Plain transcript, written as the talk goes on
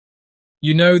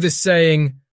You know the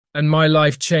saying, and my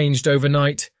life changed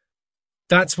overnight?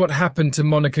 That's what happened to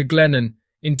Monika Glennon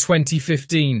in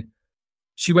 2015.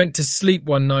 She went to sleep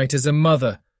one night as a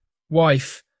mother,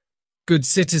 wife, good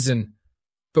citizen,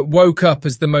 but woke up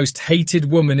as the most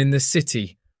hated woman in the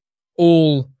city,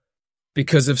 all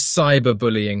because of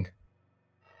cyberbullying.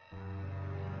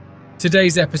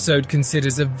 Today's episode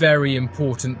considers a very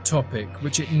important topic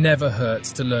which it never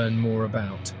hurts to learn more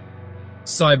about.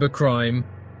 Cybercrime,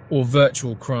 or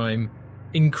virtual crime,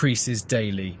 increases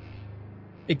daily.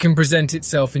 It can present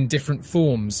itself in different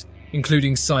forms,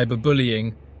 including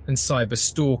cyberbullying and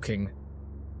cyberstalking.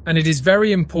 And it is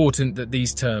very important that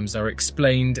these terms are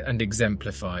explained and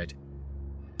exemplified.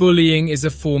 Bullying is a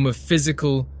form of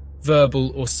physical,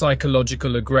 verbal, or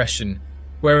psychological aggression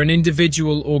where an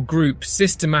individual or group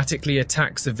systematically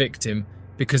attacks a victim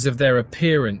because of their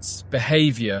appearance,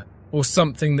 behavior, or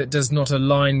something that does not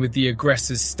align with the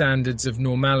aggressor's standards of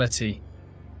normality.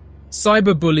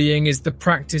 Cyberbullying is the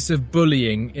practice of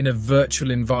bullying in a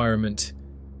virtual environment.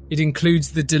 It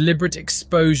includes the deliberate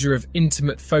exposure of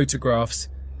intimate photographs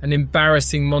and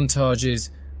embarrassing montages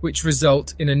which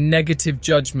result in a negative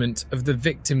judgment of the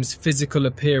victim's physical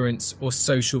appearance or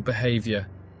social behavior.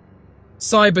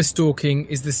 Cyberstalking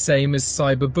is the same as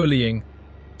cyberbullying,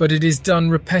 but it is done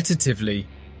repetitively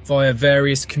via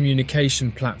various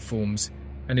communication platforms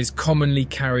and is commonly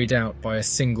carried out by a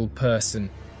single person.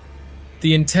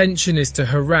 The intention is to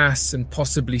harass and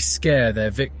possibly scare their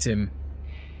victim.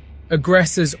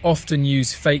 Aggressors often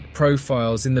use fake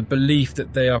profiles in the belief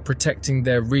that they are protecting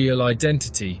their real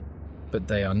identity, but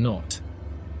they are not.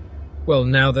 Well,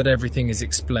 now that everything is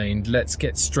explained, let's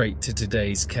get straight to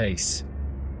today's case.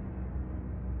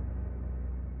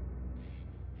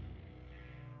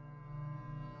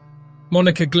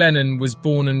 Monika Glennon was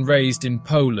born and raised in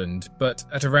Poland, but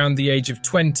at around the age of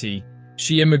 20,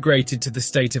 she immigrated to the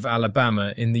state of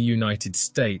Alabama in the United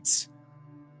States.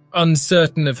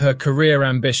 Uncertain of her career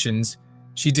ambitions,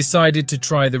 she decided to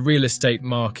try the real estate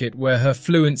market where her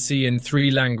fluency in 3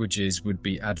 languages would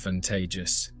be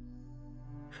advantageous.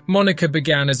 Monika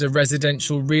began as a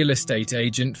residential real estate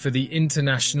agent for the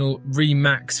international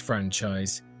RE/MAX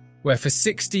franchise, where for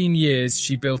 16 years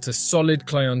she built a solid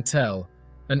clientele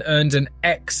and earned an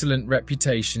excellent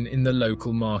reputation in the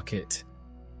local market.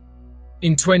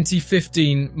 In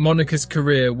 2015, Monika's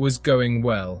career was going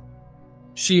well.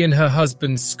 She and her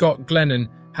husband, Scott Glennon,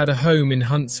 had a home in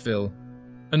Huntsville,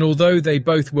 and although they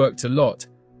both worked a lot,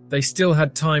 they still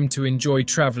had time to enjoy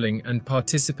traveling and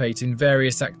participate in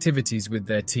various activities with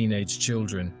their teenage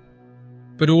children.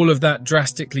 But all of that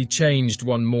drastically changed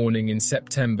one morning in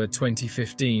September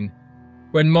 2015,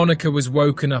 when Monika was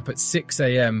woken up at 6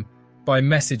 a.m. by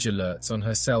message alerts on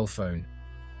her cell phone.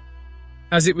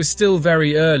 As it was still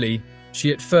very early,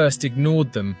 she at first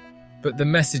ignored them, but the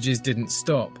messages didn't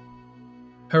stop.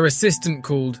 Her assistant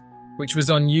called, which was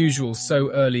unusual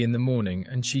so early in the morning,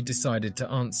 and she decided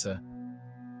to answer.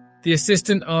 The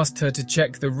assistant asked her to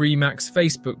check the RE/MAX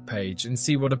Facebook page and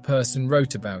see what a person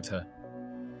wrote about her.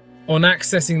 On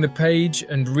accessing the page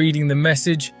and reading the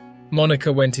message,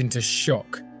 Monika went into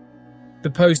shock. The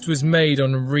post was made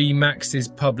on RE/MAX's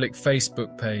public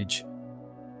Facebook page.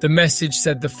 The message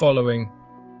said the following: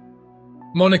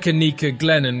 Monika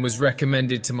Glennon was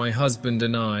recommended to my husband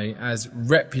and I as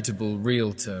reputable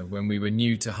realtor when we were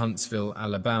new to Huntsville,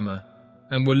 Alabama,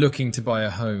 and were looking to buy a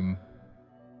home.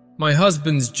 My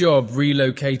husband's job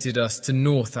relocated us to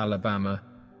North Alabama.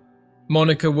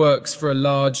 Monika works for a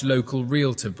large local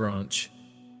realtor branch.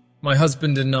 My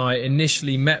husband and I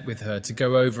initially met with her to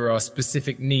go over our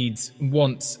specific needs,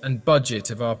 wants, and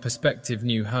budget of our prospective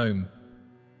new home.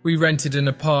 We rented an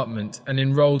apartment and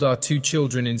enrolled our 2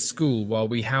 children in school while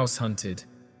we house hunted.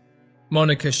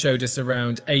 Monika showed us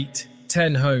around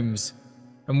 8-10 homes,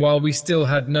 and while we still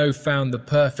had found the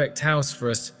perfect house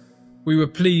for us, we were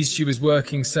pleased she was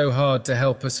working so hard to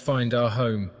help us find our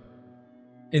home.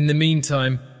 In the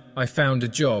meantime, I found a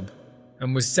job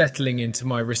and was settling into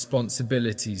my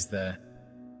responsibilities there.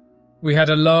 We had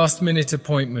a last-minute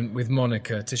appointment with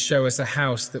Monika to show us a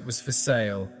house that was for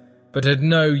sale, but had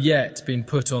not yet been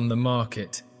put on the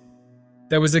market.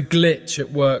 There was a glitch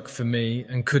at work for me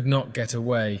and could not get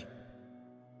away.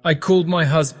 I called my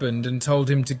husband and told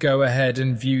him to go ahead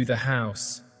and view the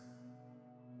house.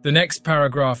 The next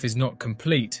paragraph is not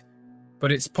complete,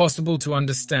 but it's possible to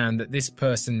understand that this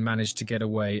person managed to get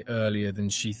away earlier than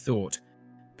she thought,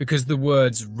 because the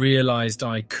words "realized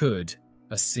I could"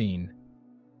 are seen.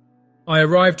 I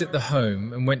arrived at the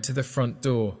home and went to the front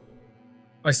door.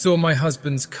 I saw my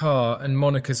husband's car and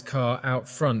Monika's car out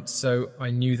front, so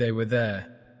I knew they were there.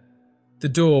 The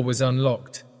door was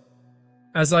unlocked.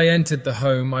 As I entered the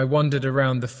home, I wandered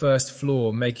around the first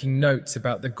floor, making notes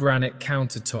about the granite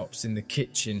countertops in the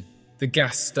kitchen, the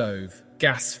gas stove,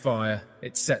 gas fire,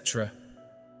 etc.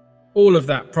 All of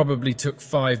that probably took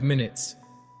 5 minutes.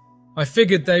 I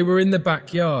figured they were in the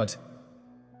backyard.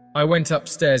 I went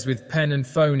upstairs with pen and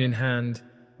phone in hand,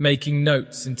 making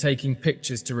notes and taking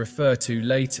pictures to refer to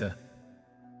later.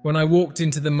 When I walked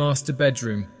into the master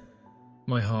bedroom,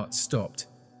 my heart stopped.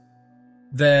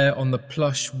 There on the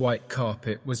plush white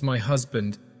carpet was my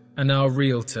husband and our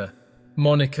realtor,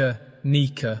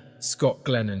 Monika Scott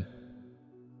Glennon.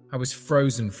 I was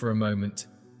frozen for a moment.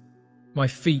 My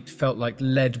feet felt like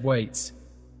lead weights.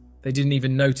 They didn't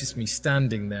even notice me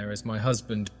standing there as my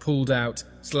husband pulled out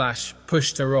 /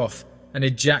 pushed her off and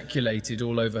ejaculated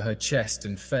all over her chest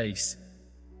and face.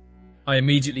 I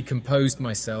immediately composed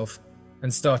myself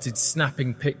and started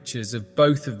snapping pictures of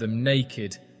both of them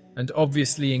naked and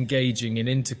obviously engaging in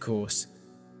intercourse.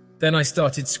 Then I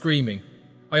started screaming.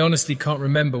 I honestly can't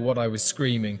remember what I was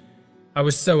screaming. I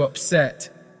was so upset.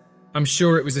 I'm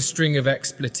sure it was a string of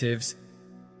expletives.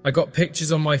 I got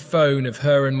pictures on my phone of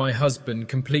her and my husband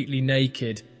completely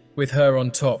naked, with her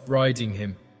on top riding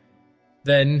him.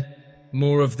 Then,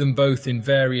 more of them both in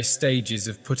various stages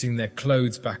of putting their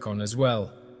clothes back on as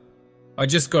well. I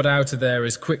just got out of there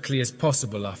as quickly as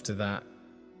possible after that.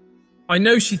 I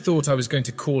know she thought I was going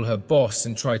to call her boss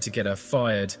and try to get her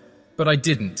fired, but I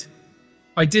didn't.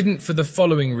 I didn't for the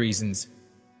following reasons.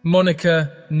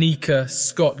 Monika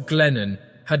Scott Glennon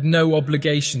had no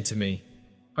obligation to me.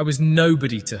 I was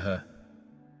nobody to her.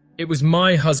 It was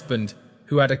my husband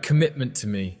who had a commitment to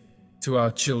me, to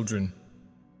our children.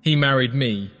 He married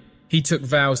me. He took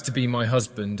vows to be my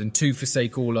husband and to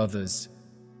forsake all others.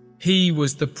 He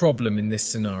was the problem in this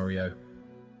scenario.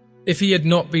 If he had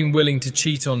not been willing to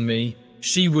cheat on me,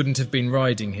 she wouldn't have been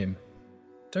riding him.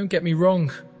 Don't get me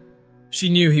wrong. She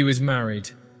knew he was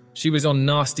married. She was on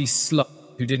nasty slut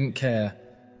who didn't care.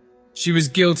 She was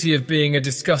guilty of being a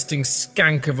disgusting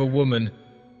skank of a woman,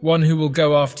 one who will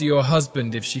go after your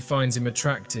husband if she finds him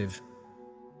attractive.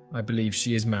 I believe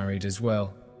she is married as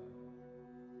well.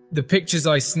 The pictures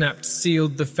I snapped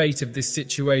sealed the fate of this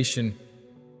situation.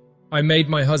 I made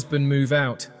my husband move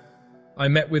out. I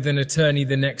met with an attorney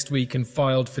the next week and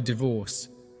filed for divorce.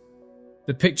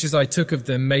 The pictures I took of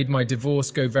them made my divorce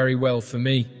go very well for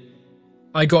me.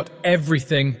 I got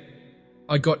everything.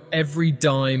 I got every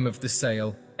dime of the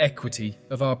sale, equity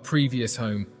of our previous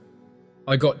home.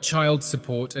 I got child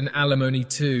support and alimony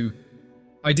too.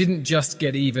 I didn't just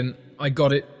get even, I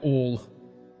got it all.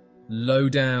 Low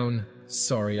down,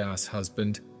 sorry-ass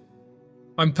husband.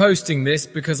 I'm posting this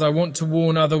because I want to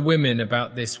warn other women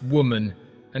about this woman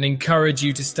and encourage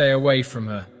you to stay away from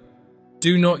her.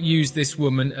 Do not use this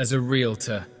woman as a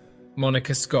realtor,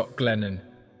 Monika Scott Glennon.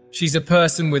 She's a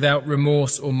person without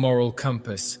remorse or moral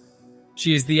compass.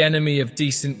 She is the enemy of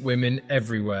decent women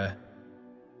everywhere.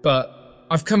 But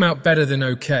I've come out better than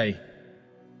okay.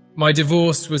 My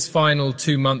divorce was final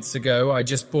 2 months ago. I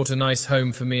just bought a nice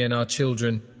home for me and our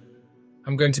children.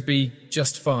 I'm going to be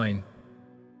just fine.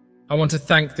 I want to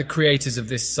thank the creators of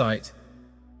this site.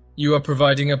 You are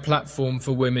providing a platform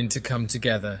for women to come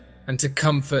together and to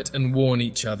comfort and warn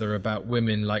each other about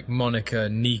women like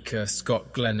Monika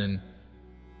Scott Glennon.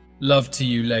 Love to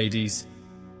you, ladies.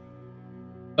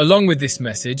 Along with this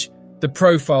message, the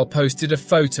profile posted a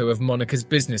photo of Monika's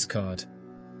business card.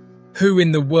 Who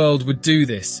in the world would do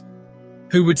this?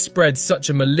 Who would spread such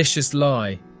a malicious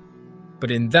lie?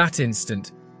 But in that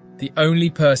instant, the only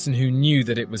person who knew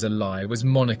that it was a lie was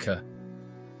Monika.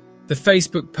 The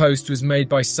Facebook post was made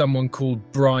by someone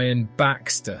called Brian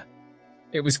Baxter.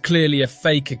 It was clearly a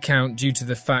fake account due to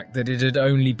the fact that it had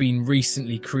only been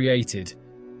recently created.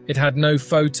 It had no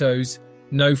photos,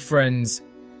 no friends,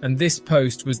 and this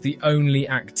post was the only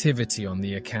activity on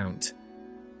the account.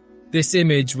 This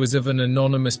image was of an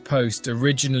anonymous post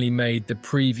originally made the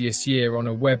previous year on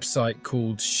a website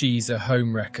called She's a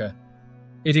Homewrecker.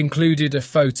 It included a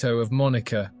photo of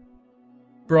Monika.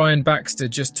 Brian Baxter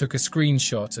just took a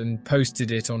screenshot and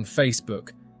posted it on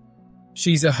Facebook.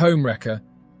 She's a Homewrecker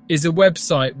is a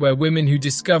website where women who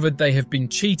discovered they have been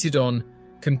cheated on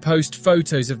can post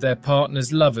photos of their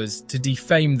partner's lovers to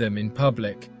defame them in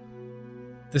public.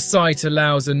 The site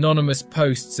allows anonymous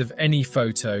posts of any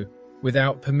photo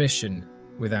without permission,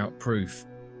 without proof.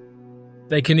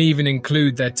 They can even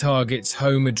include their target's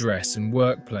home address and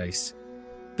workplace.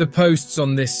 The posts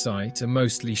on this site are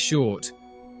mostly short,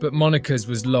 but Monika's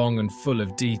was long and full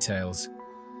of details.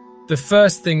 The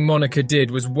first thing Monika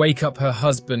did was wake up her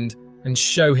husband and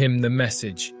show him the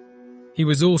message. He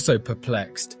was also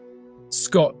perplexed.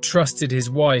 Scott trusted his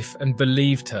wife and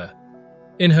believed her.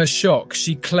 In her shock,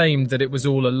 she claimed that it was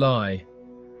all a lie.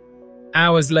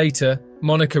 Hours later,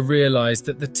 Monika realized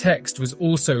that the text was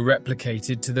also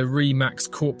replicated to the Remax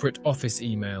corporate office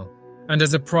email and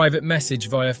as a private message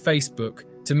via Facebook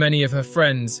to many of her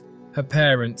friends, her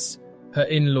parents, her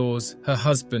in-laws, her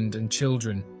husband and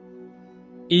children.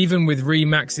 Even with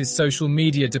Remax's social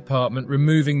media department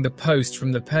removing the post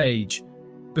from the page,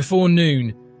 before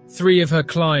noon, 3 of her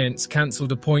clients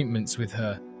cancelled appointments with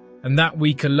her, and that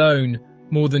week alone,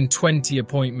 more than 20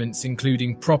 appointments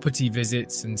including property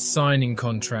visits and signing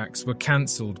contracts were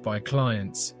cancelled by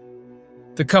clients.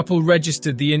 The couple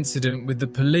registered the incident with the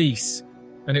police,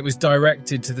 and it was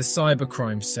directed to the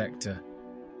cybercrime sector.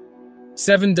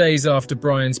 7 days after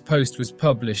Brian's post was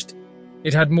published,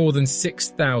 it had more than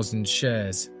 6,000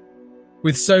 shares.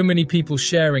 With so many people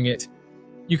sharing it,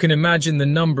 you can imagine the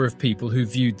number of people who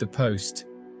viewed the post.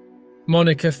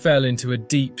 Monika fell into a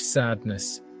deep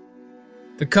sadness.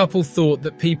 The couple thought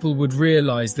that people would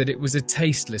realize that it was a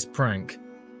tasteless prank.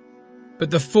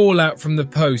 But the fallout from the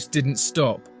post didn't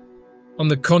stop. On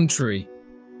the contrary,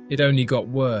 it only got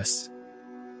worse.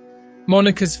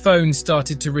 Monika's phone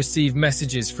started to receive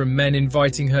messages from men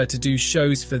inviting her to do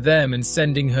shows for them and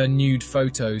sending her nude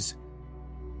photos.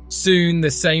 Soon,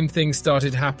 the same thing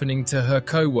started happening to her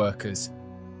co-workers.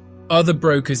 Other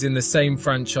brokers in the same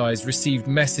franchise received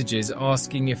messages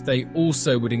asking if they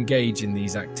also would engage in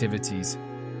these activities.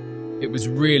 It was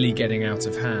really getting out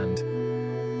of hand.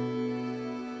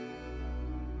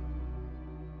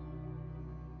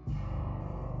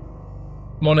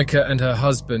 Monika and her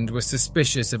husband were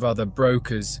suspicious of other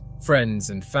brokers,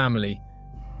 friends and family,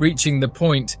 reaching the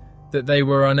point that they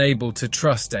were unable to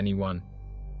trust anyone.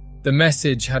 The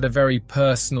message had a very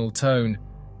personal tone,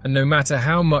 and no matter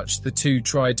how much the two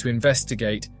tried to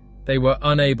investigate, they were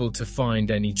unable to find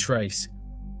any trace.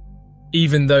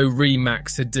 Even though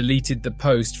Remax had deleted the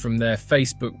post from their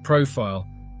Facebook profile,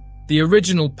 the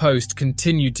original post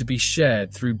continued to be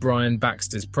shared through Brian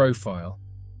Baxter's profile.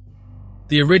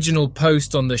 The original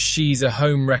post on the She's a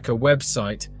Homewrecker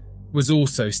website was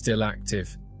also still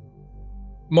active.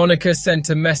 Monika sent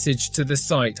a message to the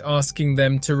site asking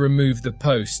them to remove the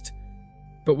post,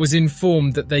 but was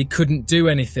informed that they couldn't do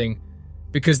anything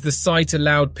because the site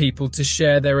allowed people to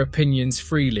share their opinions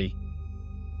freely.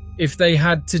 If they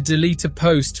had to delete a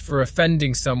post for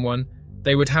offending someone,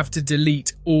 they would have to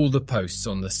delete all the posts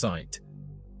on the site.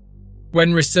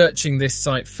 When researching this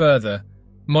site further,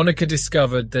 Monika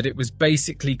discovered that it was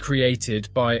basically created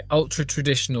by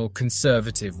ultra-traditional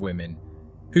conservative women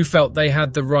who felt they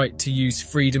had the right to use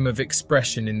freedom of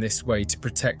expression in this way to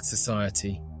protect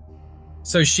society.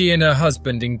 So she and her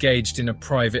husband engaged in a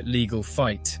private legal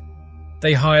fight.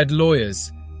 They hired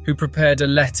lawyers who prepared a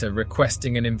letter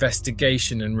requesting an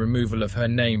investigation and removal of her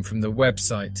name from the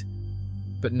website,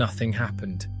 but nothing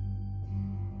happened.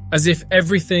 As if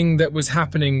everything that was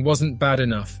happening wasn't bad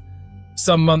enough,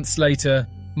 some months later,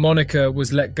 Monika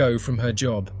was let go from her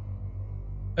job.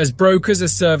 As brokers or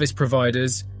service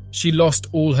providers, she lost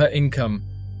all her income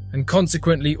and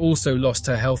consequently also lost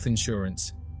her health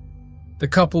insurance. The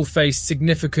couple faced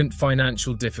significant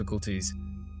financial difficulties.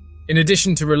 In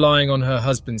addition to relying on her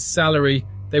husband's salary,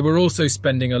 they were also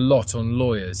spending a lot on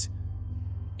lawyers.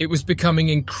 It was becoming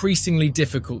increasingly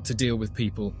difficult to deal with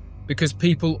people because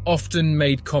people often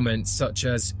made comments such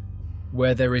as,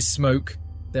 "Where there is smoke,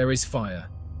 there is fire."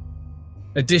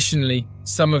 Additionally,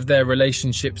 some of their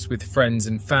relationships with friends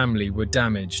and family were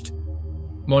damaged.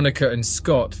 Monika and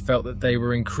Scott felt that they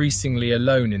were increasingly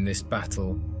alone in this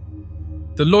battle.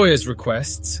 The lawyers'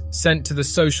 requests, sent to the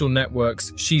social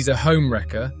networks She's a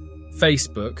Homewrecker,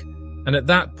 Facebook, and at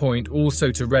that point also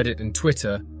to Reddit and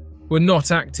Twitter, were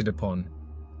not acted upon.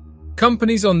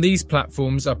 Companies on these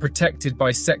platforms are protected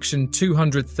by Section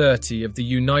 230 of the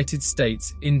United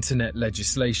States Internet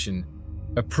legislation,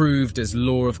 approved as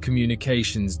Law of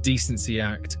Communications Decency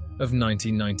Act of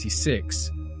 1996,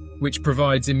 which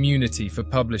provides immunity for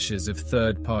publishers of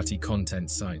third-party content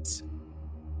sites.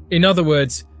 In other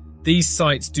words, these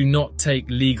sites do not take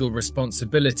legal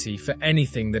responsibility for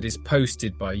anything that is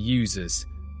posted by users.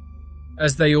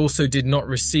 As they also did not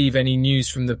receive any news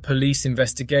from the police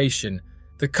investigation,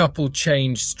 the couple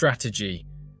changed strategy,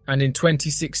 and in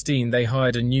 2016 they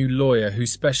hired a new lawyer who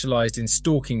specialized in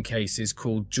stalking cases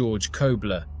called George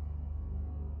Kobler.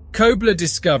 Kobler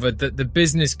discovered that the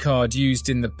business card used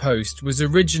in the post was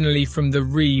originally from the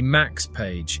Remax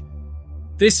page.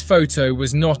 This photo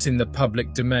was not in the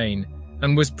public domain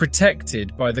and was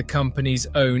protected by the company's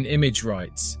own image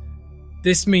rights.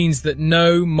 This means that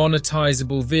no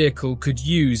monetizable vehicle could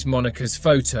use Monika's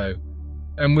photo,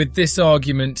 and with this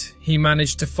argument, he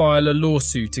managed to file a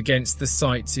lawsuit against the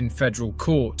sites in federal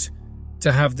court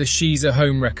to have the She's a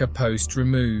Homewrecker post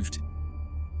removed.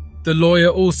 The lawyer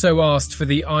also asked for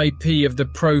the IP of the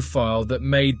profile that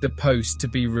made the post to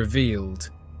be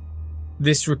revealed.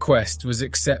 This request was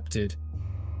accepted.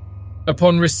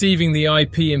 Upon receiving the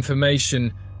IP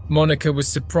information, Monika was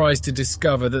surprised to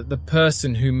discover that the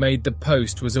person who made the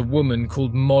post was a woman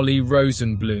called Molly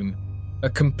Rosenblum, a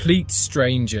complete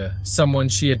stranger, someone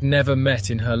she had never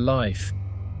met in her life.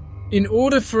 In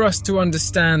order for us to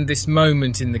understand this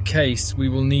moment in the case, we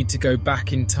will need to go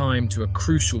back in time to a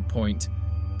crucial point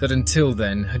that until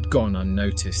then had gone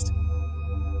unnoticed.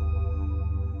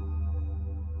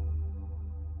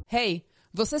 Hey,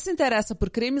 você se interessa por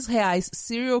crimes reais,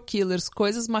 serial killers,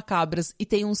 coisas macabras e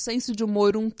tem um senso de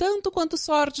humor um tanto quanto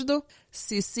sórdido?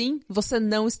 Se sim, você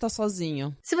não está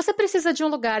sozinho. Se você precisa de um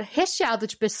lugar recheado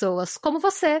de pessoas como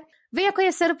você, venha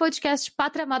conhecer o podcast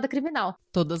Pátria Amada Criminal.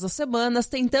 Todas as semanas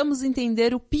tentamos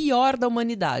entender o pior da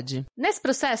humanidade. Nesse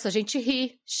processo a gente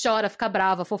ri, chora, fica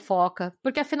brava, fofoca,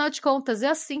 porque afinal de contas é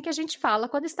assim que a gente fala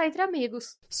quando está entre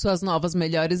amigos. Suas novas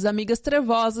melhores amigas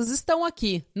trevosas estão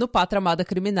aqui, no Pátria Amada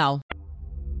Criminal.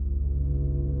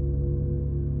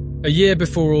 A year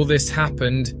before all this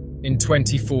happened, in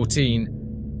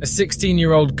 2014, a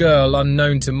 16-year-old girl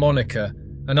unknown to Monika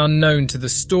and unknown to the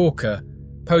stalker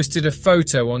posted a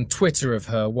photo on Twitter of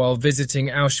her while visiting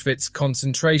Auschwitz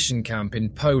concentration camp in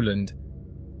Poland.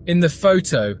 In the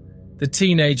photo, the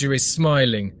teenager is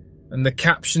smiling, and the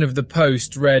caption of the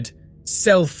post read,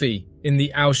 "Selfie in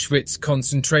the Auschwitz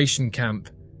concentration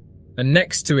camp," and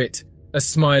next to it, a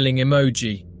smiling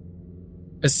emoji.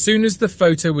 As soon as the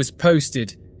photo was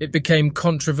posted, it became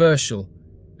controversial,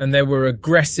 and there were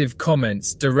aggressive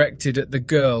comments directed at the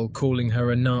girl calling her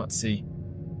a Nazi.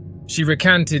 She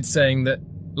recanted, saying that,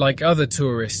 like other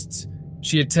tourists,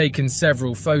 she had taken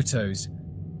several photos,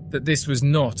 that this was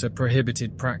not a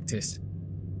prohibited practice.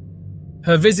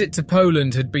 Her visit to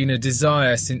Poland had been a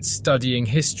desire since studying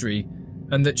history,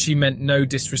 and that she meant no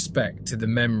disrespect to the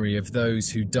memory of those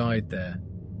who died there.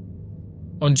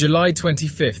 On July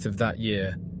 25th of that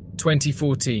year,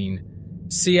 2014,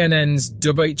 CNN's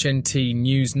WHNT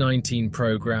News 19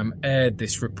 program aired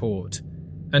this report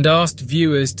and asked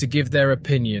viewers to give their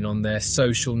opinion on their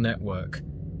social network.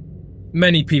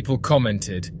 Many people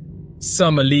commented,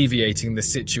 some alleviating the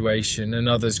situation and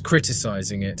others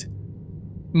criticizing it.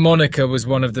 Monika was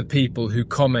one of the people who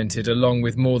commented along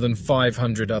with more than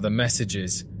 500 other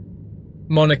messages.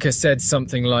 Monika said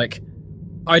something like,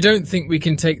 "I don't think we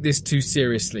can take this too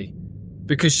seriously.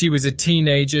 Because she was a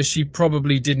teenager, she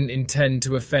probably didn't intend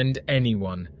to offend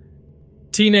anyone.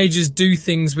 Teenagers do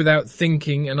things without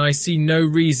thinking, and I see no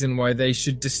reason why they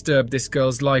should disturb this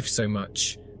girl's life so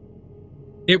much."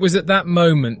 It was at that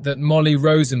moment that Molly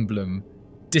Rosenblum,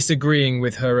 disagreeing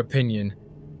with her opinion,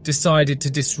 decided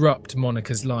to disrupt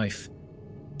Monika's life.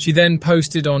 She then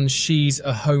posted on "She's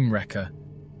a homewrecker."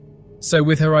 So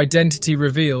with her identity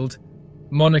revealed,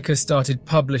 Monika started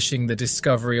publishing the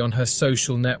discovery on her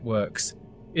social networks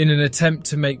in an attempt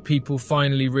to make people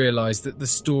finally realize that the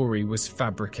story was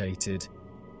fabricated.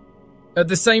 At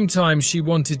the same time, she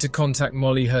wanted to contact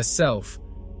Molly herself,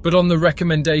 but on the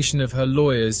recommendation of her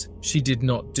lawyers, she did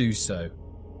not do so.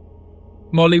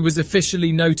 Molly was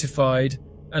officially notified,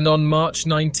 and on March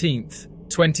 19th,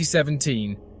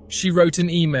 2017, she wrote an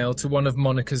email to one of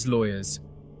Monika's lawyers.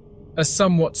 A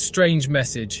somewhat strange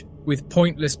message, with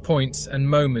pointless points and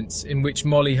moments in which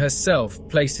Molly herself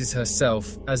places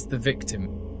herself as the victim.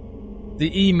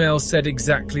 The email said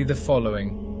exactly the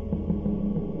following.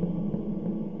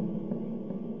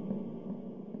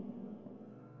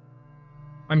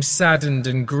 "I'm saddened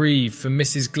and grieved for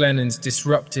Mrs. Glennon's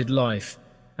disrupted life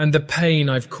and the pain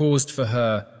I've caused for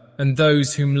her and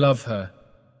those whom love her.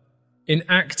 In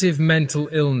active mental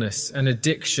illness and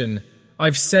addiction,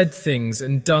 I've said things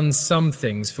and done some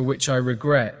things for which I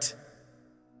regret.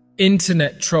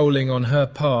 Internet trolling on her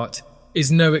part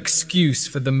is no excuse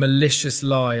for the malicious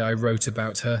lie I wrote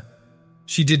about her.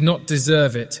 She did not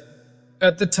deserve it.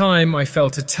 At the time, I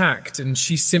felt attacked, and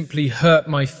she simply hurt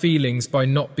my feelings by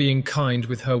not being kind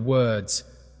with her words.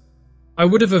 I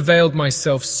would have availed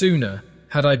myself sooner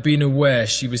had I been aware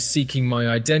she was seeking my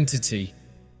identity.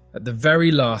 At the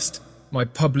very last, my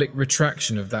public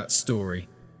retraction of that story.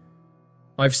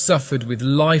 I've suffered with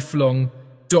lifelong,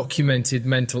 documented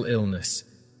mental illness.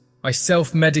 I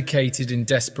self-medicated in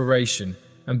desperation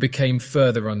and became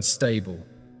further unstable.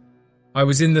 I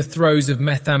was in the throes of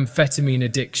methamphetamine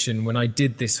addiction when I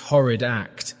did this horrid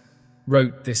act,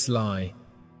 wrote this lie.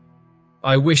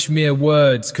 I wish mere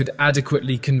words could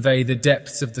adequately convey the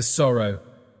depths of the sorrow,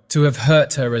 to have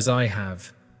hurt her as I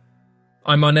have.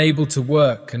 I'm unable to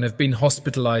work and have been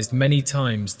hospitalized many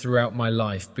times throughout my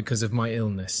life because of my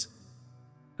illness.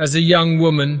 As a young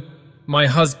woman, My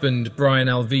husband, Brian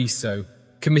Alviso,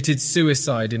 committed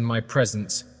suicide in my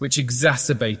presence, which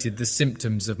exacerbated the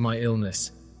symptoms of my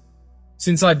illness.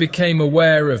 Since I became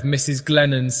aware of Mrs.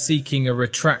 Glennon seeking a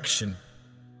retraction,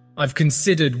 I've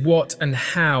considered what and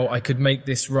how I could make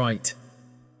this right.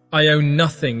 I own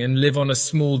nothing and live on a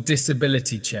small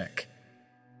disability check.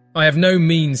 I have no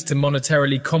means to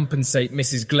monetarily compensate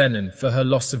Mrs. Glennon for her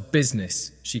loss of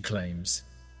business, she claims.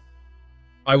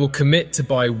 I will commit to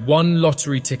buy one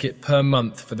lottery ticket per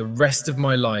month for the rest of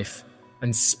my life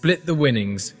and split the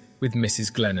winnings with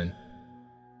Mrs. Glennon.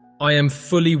 I am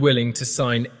fully willing to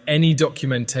sign any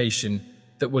documentation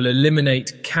that will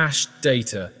eliminate cached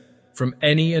data from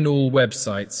any and all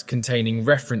websites containing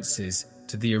references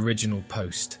to the original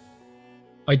post.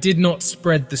 I did not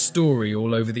spread the story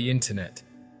all over the internet.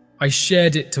 I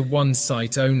shared it to one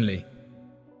site only.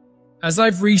 As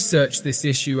I've researched this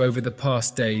issue over the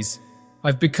past days,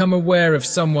 I've become aware of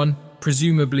someone,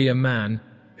 presumably a man,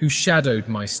 who shadowed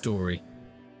my story.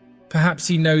 Perhaps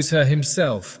he knows her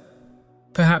himself.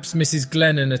 Perhaps Mrs.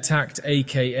 Glennon attacked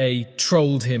aka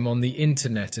trolled him on the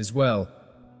internet as well.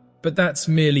 But that's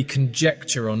merely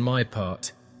conjecture on my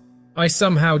part. I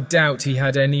somehow doubt he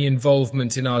had any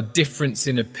involvement in our difference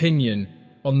in opinion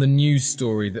on the news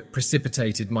story that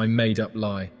precipitated my made-up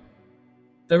lie.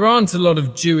 There aren't a lot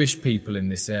of Jewish people in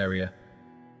this area.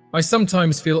 I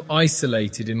sometimes feel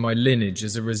isolated in my lineage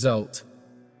as a result.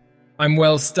 I'm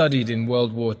well studied in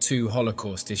World War II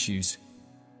Holocaust issues.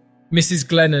 Mrs.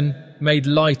 Glennon made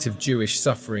light of Jewish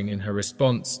suffering in her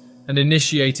response and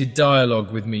initiated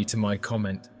dialogue with me to my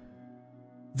comment.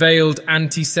 Veiled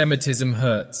anti-Semitism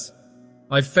hurts.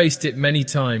 I've faced it many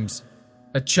times.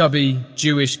 A chubby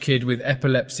Jewish kid with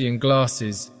epilepsy and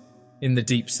glasses in the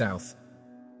Deep South.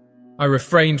 I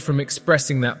refrained from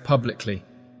expressing that publicly.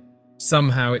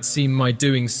 Somehow it seemed my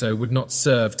doing so would not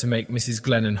serve to make Mrs.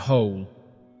 Glennon whole,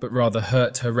 but rather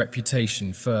hurt her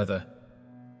reputation further.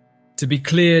 To be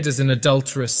cleared as an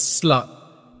adulterous slut,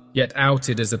 yet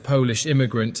outed as a Polish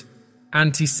immigrant,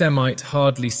 anti-Semite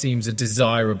hardly seems a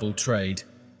desirable trade.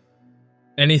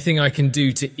 Anything I can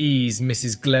do to ease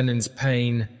Mrs. Glennon's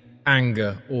pain,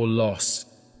 anger, or loss.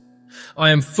 I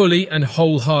am fully and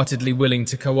wholeheartedly willing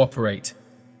to cooperate.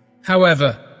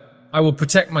 However, I will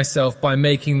protect myself by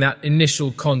making that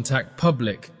initial contact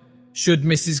public, should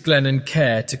Mrs. Glennon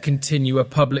care to continue a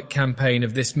public campaign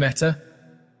of this matter.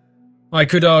 I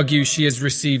could argue she has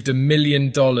received $1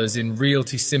 million in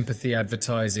realty sympathy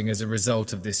advertising as a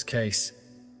result of this case.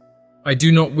 I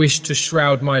do not wish to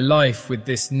shroud my life with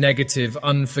this negative,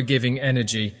 unforgiving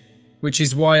energy, which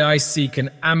is why I seek an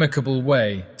amicable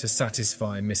way to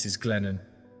satisfy Mrs. Glennon.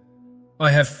 I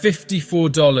have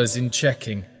 $54 in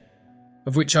checking,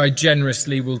 of which I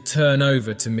generously will turn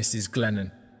over to Mrs.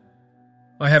 Glennon.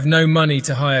 I have no money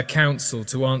to hire counsel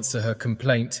to answer her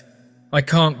complaint. I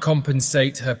can't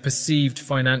compensate her perceived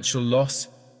financial loss.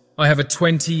 I have a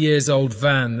 20-years-old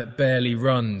van that barely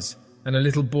runs, and a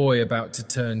little boy about to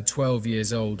turn 12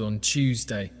 years old on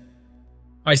Tuesday.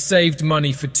 I saved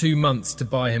money for 2 months to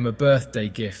buy him a birthday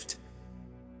gift.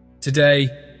 Today,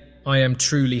 I am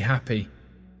truly happy.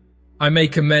 I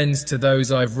make amends to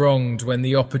those I've wronged when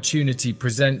the opportunity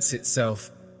presents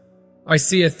itself. I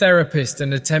see a therapist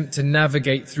and attempt to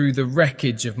navigate through the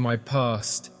wreckage of my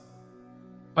past.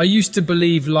 I used to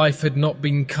believe life had not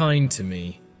been kind to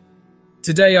me.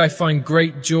 Today I find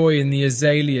great joy in the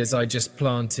azaleas I just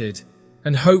planted,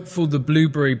 and hopeful the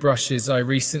blueberry brushes I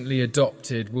recently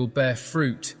adopted will bear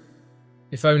fruit,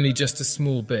 if only just a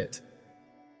small bit.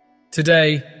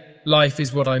 Today, life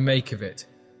is what I make of it.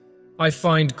 I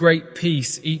find great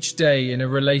peace each day in a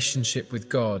relationship with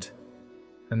God,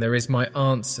 and there is my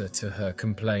answer to her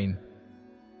complaint.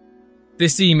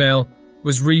 This email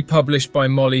was republished by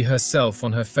Molly herself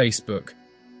on her Facebook.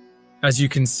 As you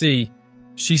can see,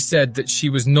 she said that she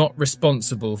was not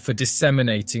responsible for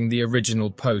disseminating the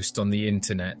original post on the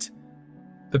internet.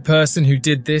 The person who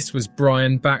did this was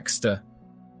Brian Baxter.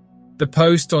 The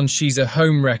post on She's a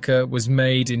Homewrecker was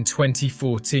made in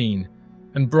 2014,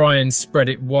 and Brian spread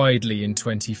it widely in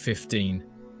 2015.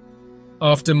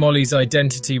 After Molly's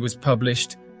identity was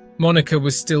published, Monika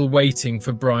was still waiting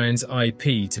for Brian's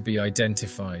IP to be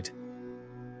identified.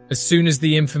 As soon as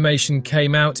the information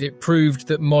came out, it proved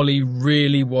that Molly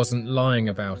really wasn't lying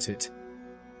about it.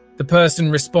 The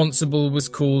person responsible was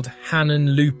called Hannon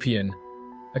Lupian,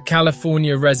 a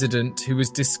California resident who was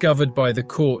discovered by the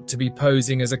court to be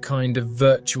posing as a kind of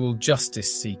virtual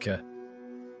justice seeker.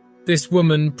 This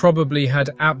woman probably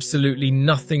had absolutely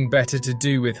nothing better to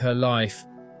do with her life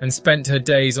and spent her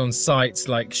days on sites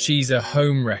like She's a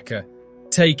Homewrecker,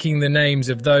 taking the names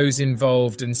of those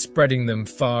involved and spreading them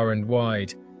far and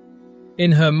wide.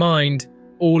 In her mind,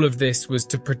 all of this was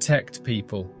to protect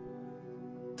people.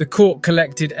 The court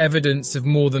collected evidence of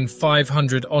more than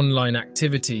 500 online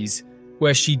activities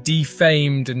where she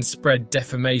defamed and spread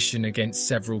defamation against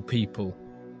several people.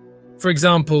 For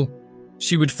example,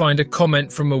 she would find a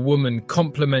comment from a woman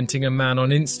complimenting a man on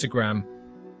Instagram.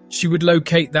 She would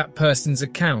locate that person's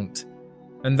account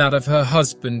and that of her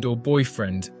husband or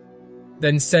boyfriend,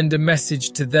 then send a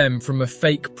message to them from a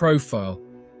fake profile,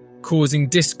 causing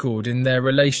discord in their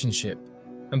relationship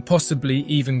and possibly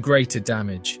even greater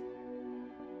damage.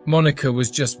 Monika was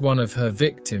just one of her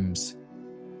victims.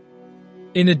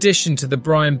 In addition to the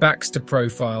Brian Baxter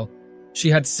profile, she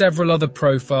had several other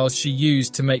profiles she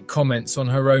used to make comments on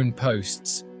her own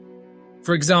posts.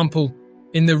 For example,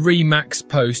 in the Remax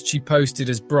post she posted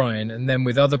as Brian, and then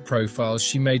with other profiles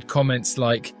she made comments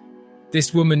like,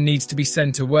 "This woman needs to be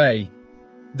sent away."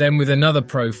 Then with another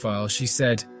profile she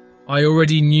said, "I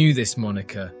already knew this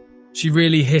Monika. She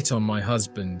really hit on my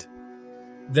husband."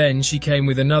 Then she came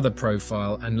with another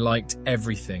profile and liked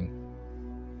everything.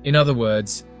 In other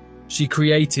words, she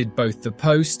created both the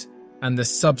post and the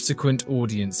subsequent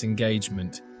audience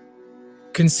engagement.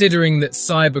 Considering that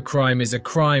cybercrime is a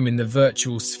crime in the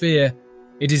virtual sphere,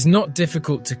 it is not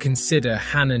difficult to consider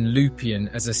Hannon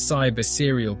Lupian as a cyber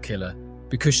serial killer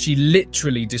because she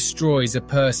literally destroys a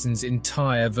person's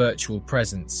entire virtual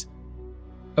presence.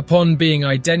 Upon being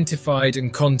identified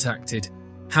and contacted,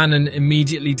 Hannon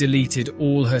immediately deleted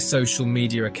all her social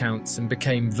media accounts and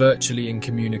became virtually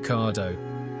incommunicado.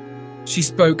 She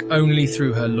spoke only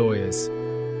through her lawyers.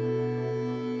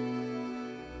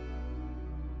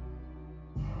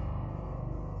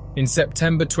 In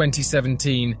September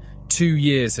 2017, 2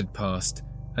 years had passed,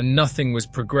 and nothing was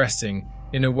progressing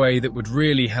in a way that would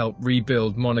really help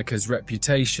rebuild Monika's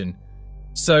reputation.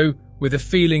 So, with a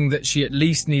feeling that she at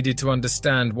least needed to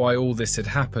understand why all this had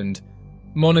happened,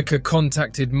 Monika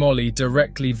contacted Molly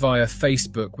directly via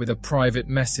Facebook with a private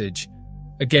message,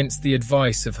 against the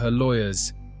advice of her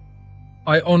lawyers.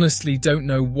 "I honestly don't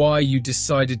know why you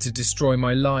decided to destroy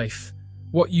my life.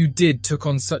 What you did took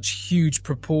on such huge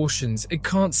proportions. It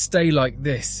can't stay like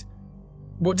this.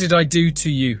 What did I do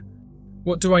to you?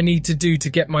 What do I need to do to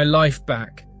get my life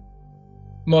back?"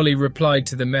 Molly replied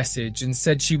to the message and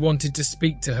said she wanted to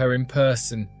speak to her in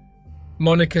person.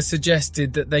 Monika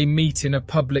suggested that they meet in a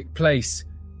public place.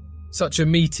 Such a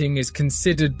meeting is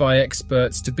considered by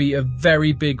experts to be a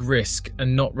very big risk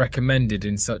and not recommended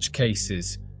in such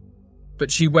cases.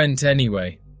 But she went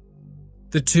anyway.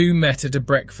 The two met at a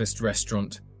breakfast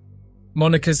restaurant.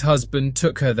 Monika's husband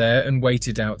took her there and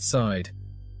waited outside.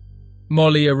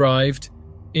 Molly arrived,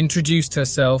 introduced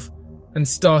herself, and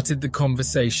started the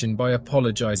conversation by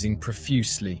apologizing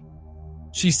profusely.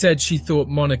 She said she thought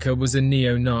Monika was a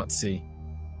neo-Nazi.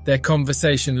 Their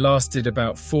conversation lasted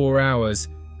about 4 hours,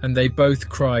 and they both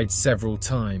cried several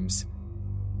times.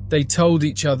 They told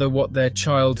each other what their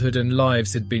childhood and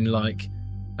lives had been like,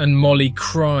 and Molly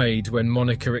cried when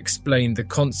Monika explained the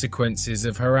consequences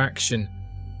of her action.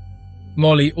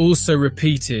 Molly also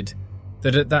repeated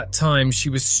that at that time she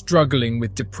was struggling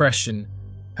with depression,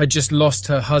 had just lost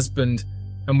her husband,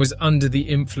 and was under the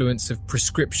influence of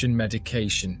prescription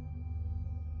medication.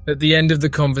 At the end of the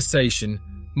conversation,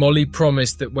 Molly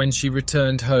promised that when she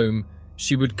returned home,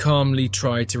 she would calmly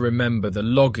try to remember the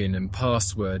login and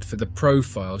password for the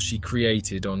profile she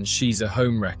created on She's a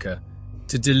Homewrecker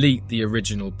to delete the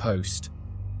original post.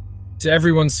 To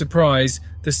everyone's surprise,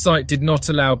 the site did not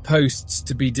allow posts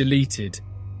to be deleted.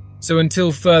 So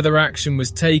until further action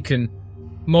was taken,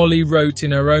 Molly wrote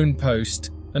in her own post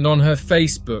and on her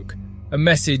Facebook a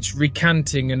message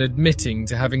recanting and admitting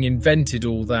to having invented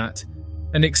all that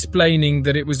and explaining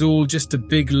that it was all just a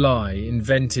big lie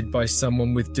invented by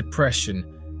someone with depression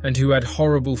and who had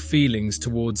horrible feelings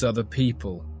towards other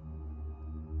people.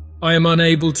 "I am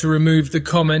unable to remove the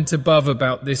comment above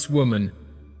about this woman,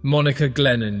 Monika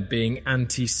Glennon, being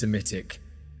anti-Semitic.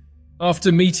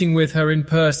 After meeting with her in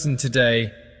person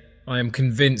today, I am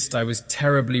convinced I was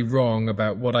terribly wrong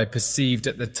about what I perceived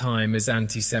at the time as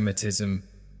anti-Semitism.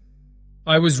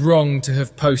 I was wrong to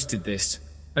have posted this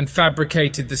and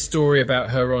fabricated the story about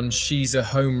her on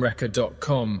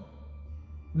she'sahomewrecker.com.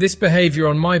 This behaviour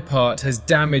on my part has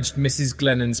damaged Mrs.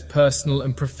 Glennon's personal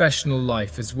and professional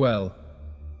life as well.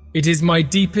 It is my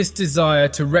deepest desire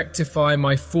to rectify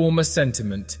my former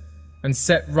sentiment and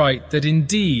set right that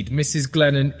indeed Mrs.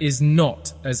 Glennon is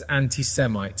not as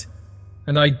anti-Semite,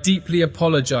 and I deeply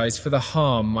apologise for the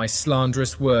harm my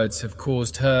slanderous words have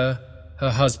caused her,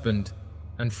 her husband,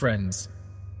 and friends.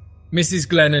 Mrs.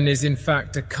 Glennon is in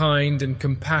fact a kind and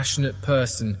compassionate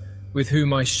person with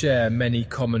whom I share many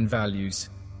common values.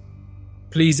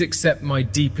 Please accept my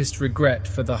deepest regret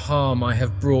for the harm I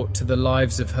have brought to the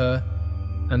lives of her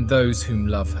and those whom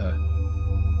love her.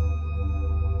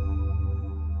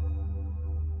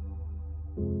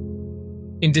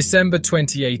 In December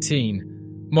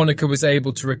 2018, Monika was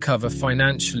able to recover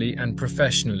financially and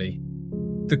professionally.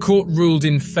 The court ruled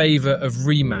in favour of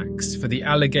Remax for the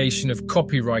allegation of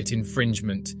copyright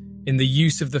infringement in the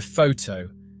use of the photo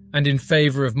and in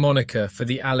favour of Monika for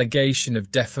the allegation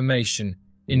of defamation,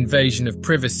 invasion of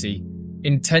privacy,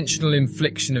 intentional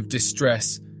infliction of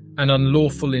distress, and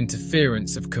unlawful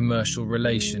interference of commercial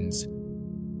relations.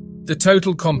 The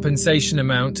total compensation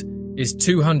amount is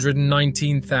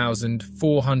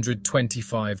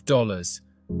 $219,425.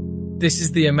 This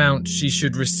is the amount she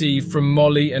should receive from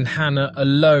Molly and Hannah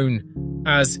alone,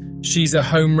 as She's a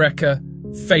Homewrecker,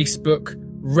 Facebook,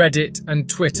 Reddit, and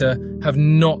Twitter have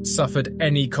not suffered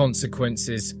any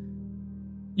consequences.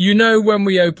 You know, when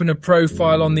we open a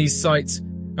profile on these sites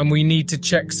and we need to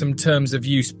check some terms of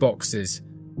use boxes,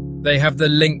 they have the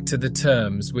link to the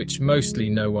terms, which mostly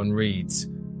no one reads.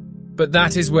 But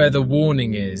that is where the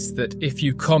warning is that if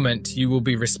you comment, you will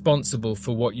be responsible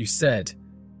for what you said.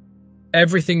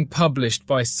 Everything published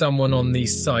by someone on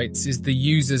these sites is the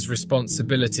user's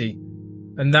responsibility,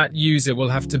 and that user will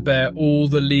have to bear all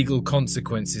the legal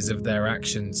consequences of their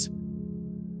actions.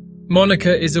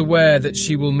 Monika is aware that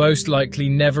she will most likely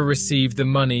never receive the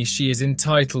money she is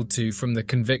entitled to from the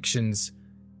convictions,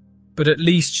 but at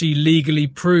least she legally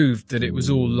proved that it was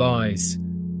all lies.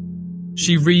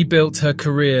 She rebuilt her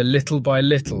career little by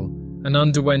little and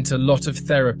underwent a lot of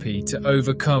therapy to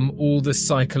overcome all the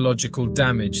psychological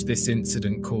damage this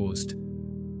incident caused.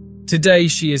 Today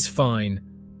she is fine,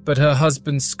 but her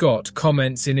husband Scott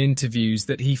comments in interviews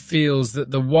that he feels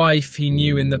that the wife he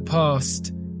knew in the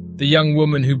past, the young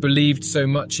woman who believed so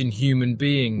much in human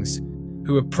beings,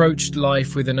 who approached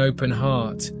life with an open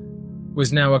heart,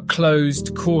 was now a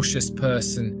closed, cautious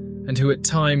person and who at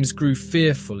times grew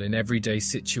fearful in everyday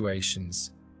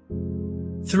situations.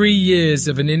 3 years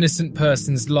of an innocent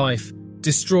person's life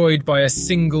destroyed by a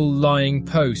single lying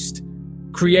post,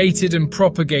 created and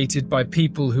propagated by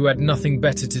people who had nothing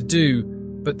better to do,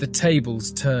 but the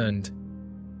tables turned.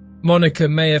 Monika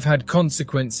may have had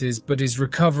consequences but is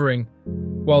recovering,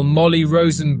 while Molly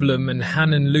Rosenblum and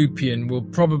Hannon Lupien will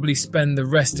probably spend the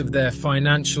rest of their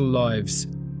financial lives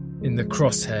in the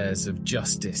crosshairs of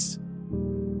justice.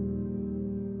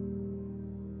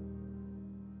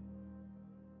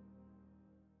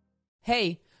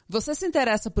 Hey, você se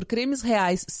interessa por crimes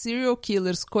reais, serial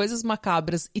killers, coisas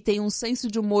macabras e tem um senso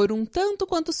de humor um tanto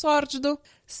quanto sórdido?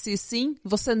 Se sim,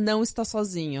 você não está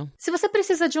sozinho. Se você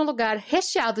precisa de um lugar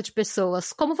recheado de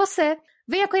pessoas como você,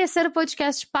 venha conhecer o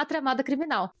podcast Pátria Amada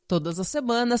Criminal. Todas as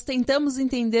semanas tentamos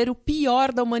entender o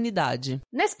pior da humanidade.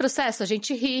 Nesse processo a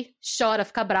gente ri, chora,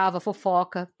 fica brava,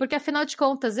 fofoca, porque afinal de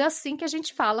contas é assim que a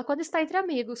gente fala quando está entre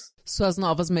amigos. Suas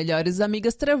novas melhores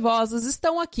amigas trevosas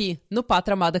estão aqui, no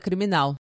Pátria Amada Criminal.